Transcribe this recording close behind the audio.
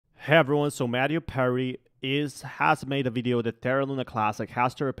Hey everyone, so Repay has made a video that Terra Luna Classic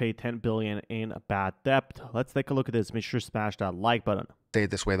has to repay 10 billion in bad debt. Let's take a look at this. Make sure to smash that like button. Say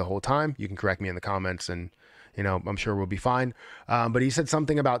it this way the whole time. You can correct me in the comments and I'm sure we'll be fine. But he said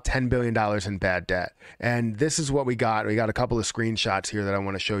something about $10 billion in bad debt. And this is what we got. We got a couple of screenshots here that I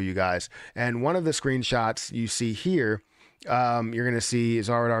want to show you guys. And one of the screenshots you see here, you're going to see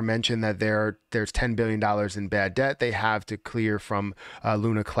Zaradar mentioned that there's $10 billion in bad debt they have to clear from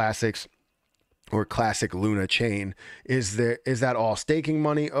Luna Classics or Classic Luna chain. Is that all staking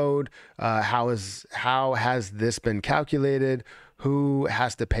money owed? How has this been calculated? Who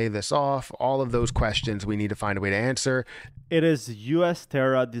has to pay this off? All of those questions we need to find a way to answer. It is US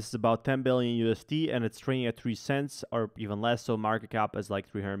Terra. This is about 10 billion USD and it's trading at 3 cents or even less. So market cap is like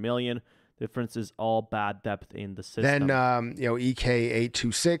 300 million. Difference is all bad debt in the system. Then,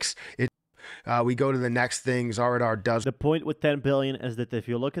 EK826, we go to the next thing. Zaradar does. The point with 10 billion is that if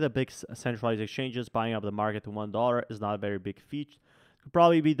you look at the big centralized exchanges, buying up the market to $1 is not a very big feat. Could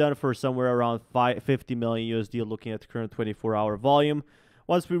probably be done for somewhere around 50 million USD looking at the current 24-hour volume.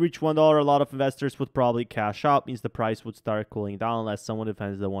 Once we reach $1, a lot of investors would probably cash out, means the price would start cooling down unless someone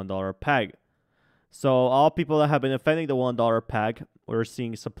defends the $1 peg. So all people that have been defending the $1 peg, we're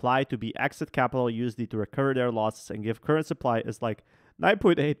seeing supply to be exit capital USD to recover their losses and give current supply is like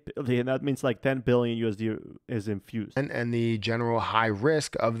 9.8 billion. That means like 10 billion USD is infused. And the general high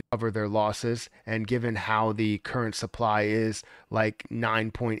risk of cover their losses. And given how the current supply is like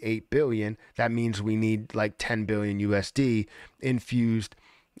 9.8 billion, that means we need like 10 billion USD infused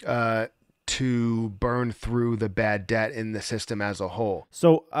to burn through the bad debt in the system as a whole.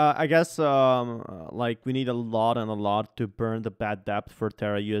 So I guess like we need a lot to burn the bad debt for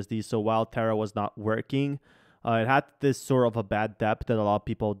Terra USD. So while Terra was not working, it had this sort of a bad debt that a lot of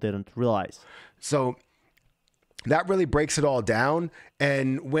people didn't realize. So that really breaks it all down.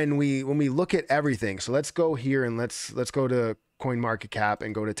 And when we look at everything, so let's go here and let's go to CoinMarketCap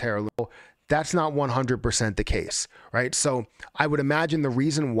and go to Terra. That's not 100% the case, right? So I would imagine the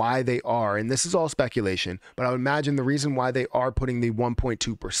reason why they are, and this is all speculation, but I would imagine the reason why they are putting the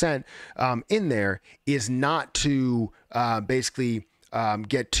 1.2% in there is not to basically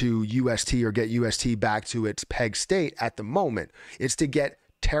get to UST or get UST back to its peg state at the moment. It's to get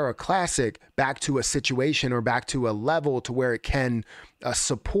Terra Classic back to a situation or back to a level to where it can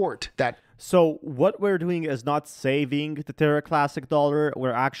support that. So what we're doing is not saving the Terra Classic dollar.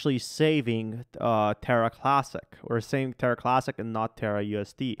 We're actually saving Terra Classic. We're saving Terra Classic and not Terra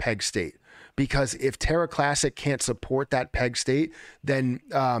USD. Peg state. Because if Terra Classic can't support that peg state, then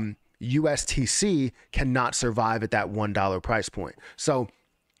USTC cannot survive at that $1 price point. So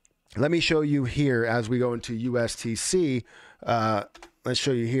let me show you here as we go into USTC. Let's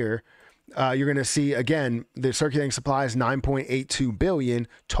show you here. You're going to see, again, the circulating supply is 9.82 billion.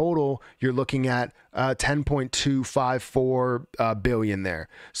 Total, you're looking at 10.254 billion there.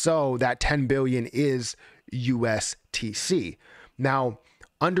 So that 10 billion is USTC. Now,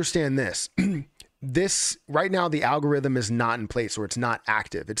 understand this. This right now, the algorithm is not in place or it's not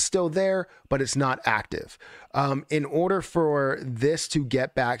active. It's still there, but it's not active. In order for this to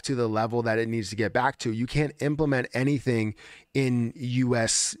get back to the level that it needs to get back to, you can't implement anything in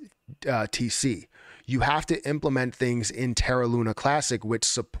USTC. You have to implement things in Terra Luna Classic, which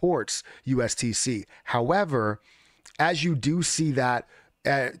supports USTC. However, as you do see that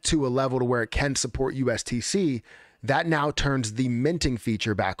to a level to where it can support USTC, that now turns the minting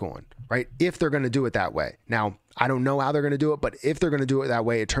feature back on, right? If they're going to do it that way. Now, I don't know how they're going to do it, but if they're going to do it that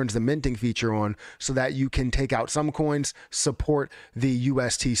way, it turns the minting feature on so that you can take out some coins, support the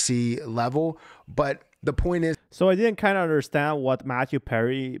USTC level. But the point is... So I didn't kind of understand what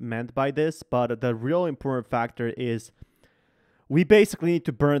Repay meant by this, but the real important factor is we basically need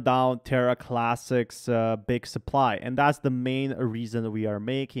to burn down Terra Classic's big supply. And that's the main reason we are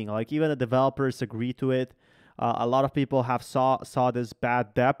making. Like even the developers agree to it. A lot of people have saw this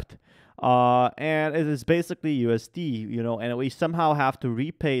bad debt, and it is basically USD, and we somehow have to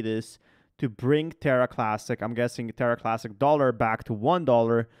repay this to bring Terra Classic, I'm guessing Terra Classic dollar, back to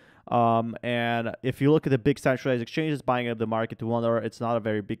 $1. And if you look at the big centralized exchanges buying up the market to $1, it's not a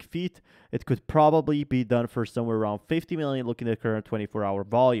very big feat. It could probably be done for somewhere around 50 million looking at the current 24-hour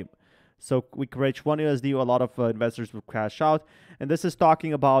volume. So we could reach 1 USD, a lot of investors will cash out, and this is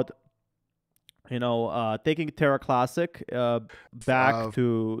talking about taking Terra Classic back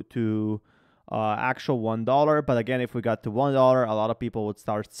to actual $1. But again, if we got to $1, a lot of people would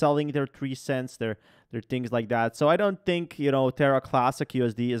start selling their 3 cents, their things like that. So I don't think Terra Classic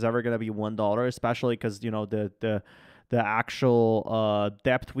USD is ever gonna be $1, especially because the actual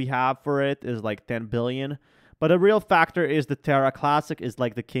debt we have for it is like 10 billion. But the real factor is the Terra Classic is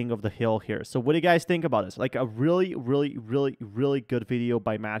like the king of the hill here. So what do you guys think about this? Like a really, really, really, really good video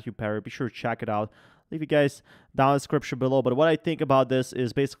by Matthew Perry. Be sure to check it out. Leave you guys down in the description below. But what I think about this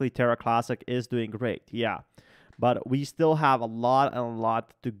is basically Terra Classic is doing great. Yeah. But we still have a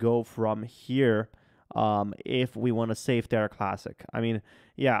lot to go from here if we want to save Terra Classic. I mean,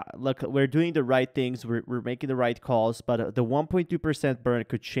 yeah, look, we're doing the right things. We're making the right calls. But the 1.2% burn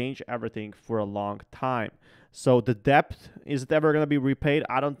could change everything for a long time. So the depth, is it ever going to be repaid?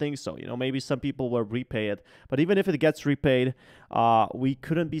 I don't think so. You know, maybe some people will repay it. But even if it gets repaid, we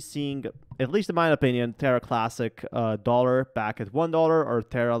couldn't be seeing, at least in my opinion, Terra Classic dollar back at $1 or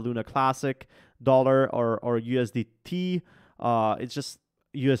Terra Luna Classic dollar or USDT. It's just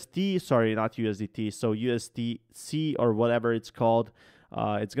USD, sorry, not USDT. So USDC or whatever it's called.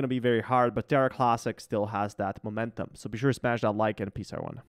 It's going to be very hard, but Terra Classic still has that momentum. So be sure to smash that like and peace, everyone.